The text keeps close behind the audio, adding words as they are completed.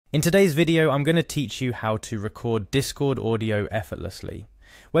In today's video, I'm going to teach you how to record Discord audio effortlessly.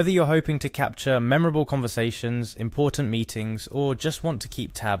 Whether you're hoping to capture memorable conversations, important meetings, or just want to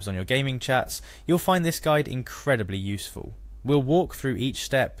keep tabs on your gaming chats, you'll find this guide incredibly useful. We'll walk through each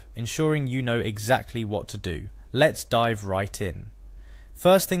step, ensuring you know exactly what to do. Let's dive right in.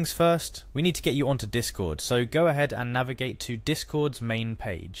 First things first, we need to get you onto Discord, so go ahead and navigate to Discord's main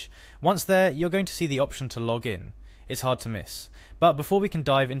page. Once there, you're going to see the option to log in. It's hard to miss. But before we can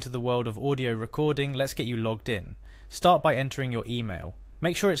dive into the world of audio recording, let's get you logged in. Start by entering your email.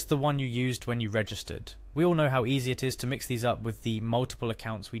 Make sure it's the one you used when you registered. We all know how easy it is to mix these up with the multiple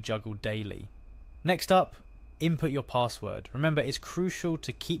accounts we juggle daily. Next up, input your password. Remember, it's crucial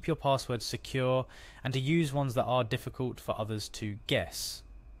to keep your passwords secure and to use ones that are difficult for others to guess.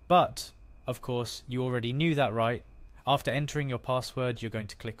 But, of course, you already knew that, right? After entering your password, you're going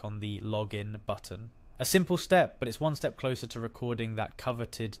to click on the login button. A simple step, but it's one step closer to recording that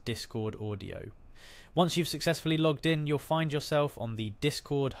coveted Discord audio. Once you've successfully logged in, you'll find yourself on the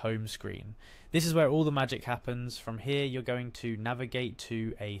Discord home screen. This is where all the magic happens. From here, you're going to navigate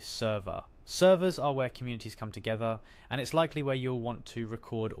to a server. Servers are where communities come together, and it's likely where you'll want to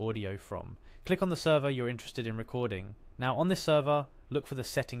record audio from. Click on the server you're interested in recording. Now, on this server, look for the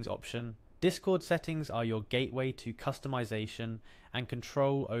settings option. Discord settings are your gateway to customization and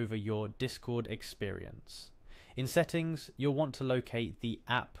control over your Discord experience. In settings, you'll want to locate the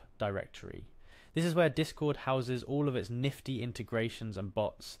app directory. This is where Discord houses all of its nifty integrations and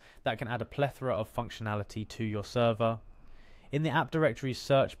bots that can add a plethora of functionality to your server. In the app directory's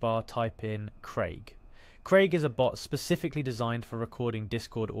search bar, type in Craig. Craig is a bot specifically designed for recording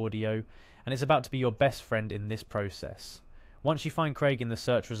Discord audio, and it's about to be your best friend in this process. Once you find Craig in the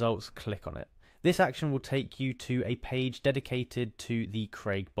search results, click on it. This action will take you to a page dedicated to the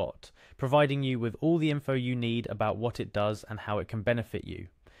Craig bot, providing you with all the info you need about what it does and how it can benefit you.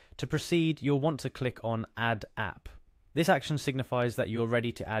 To proceed, you'll want to click on Add App. This action signifies that you're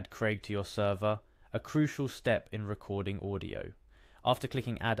ready to add Craig to your server, a crucial step in recording audio. After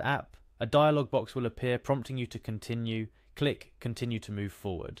clicking Add App, a dialog box will appear prompting you to continue. Click Continue to move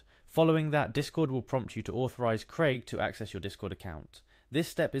forward. Following that, Discord will prompt you to authorize Craig to access your Discord account. This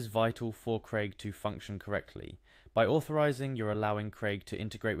step is vital for Craig to function correctly. By authorizing, you're allowing Craig to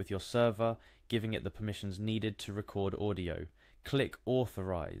integrate with your server, giving it the permissions needed to record audio. Click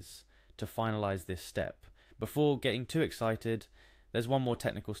Authorize to finalize this step. Before getting too excited, there's one more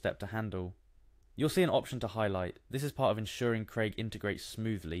technical step to handle. You'll see an option to highlight. This is part of ensuring Craig integrates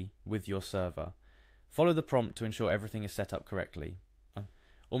smoothly with your server. Follow the prompt to ensure everything is set up correctly.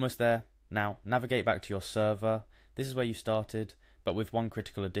 Almost there. Now, navigate back to your server. This is where you started, but with one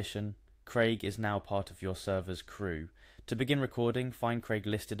critical addition. Craig is now part of your server's crew. To begin recording, find Craig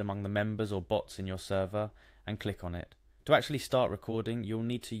listed among the members or bots in your server and click on it. To actually start recording, you'll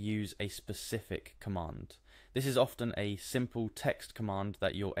need to use a specific command. This is often a simple text command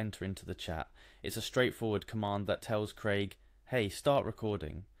that you'll enter into the chat. It's a straightforward command that tells Craig, "Hey, start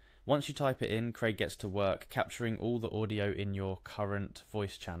recording." Once you type it in, Craig gets to work capturing all the audio in your current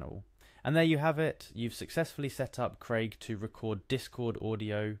voice channel. And there you have it. You've successfully set up Craig to record Discord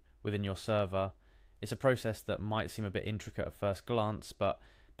audio within your server. It's a process that might seem a bit intricate at first glance, but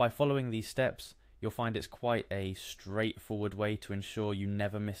by following these steps, you'll find it's quite a straightforward way to ensure you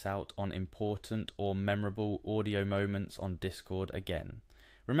never miss out on important or memorable audio moments on Discord again.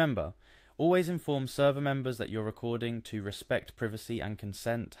 Remember, always inform server members that you're recording to respect privacy and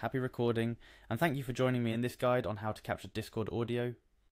consent. Happy recording, and thank you for joining me in this guide on how to capture Discord audio.